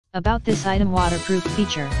About this item: waterproof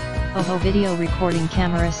feature. OhO video recording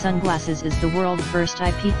camera sunglasses is the world's first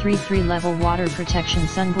IP33 level water protection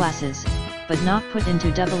sunglasses, but not put into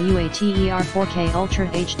WATER 4K Ultra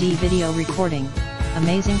HD video recording,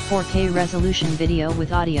 amazing 4K resolution video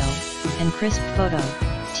with audio, and crisp photo.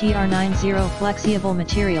 TR90 flexible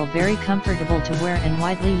material, very comfortable to wear and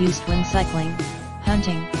widely used when cycling,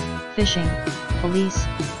 hunting, fishing, police,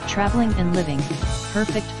 traveling and living.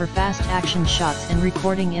 Perfect for fast action shots and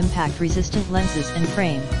recording. Impact resistant lenses and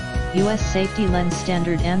frame. US safety lens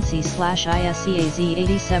standard ANSI/ISEAZ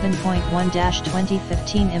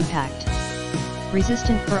 87.1-2015. Impact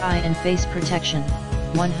resistant for eye and face protection.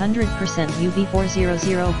 100%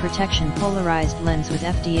 UV400 protection. Polarized lens with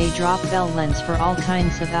FDA drop bell lens for all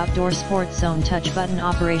kinds of outdoor sports zone. Touch button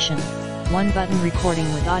operation. One button recording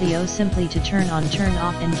with audio, simply to turn on, turn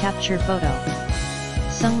off and capture photo.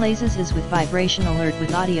 Sunglasses is with vibration alert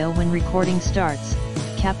with audio when recording starts,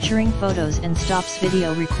 capturing photos and stops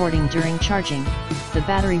video recording during charging. The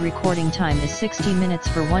battery recording time is 60 minutes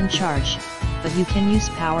for one charge, but you can use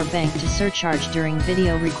power bank to surcharge during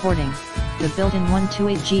video recording. The built-in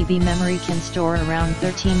 128GB memory can store around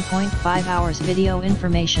 13.5 hours video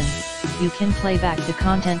information. You can play back the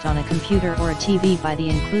content on a computer or a TV by the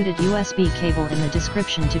included USB cable in the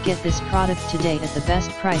description. To get this product today at the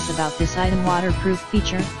best price. About this item: waterproof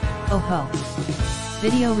feature. OhO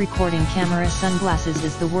video recording camera sunglasses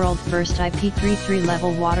is the world's first IP33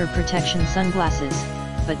 level water protection sunglasses,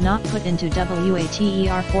 but not put into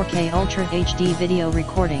WATER 4K Ultra HD video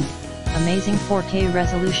recording, amazing 4K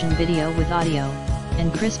resolution video with audio,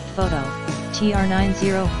 and crisp photo.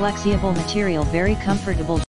 TR90 flexible material, very comfortable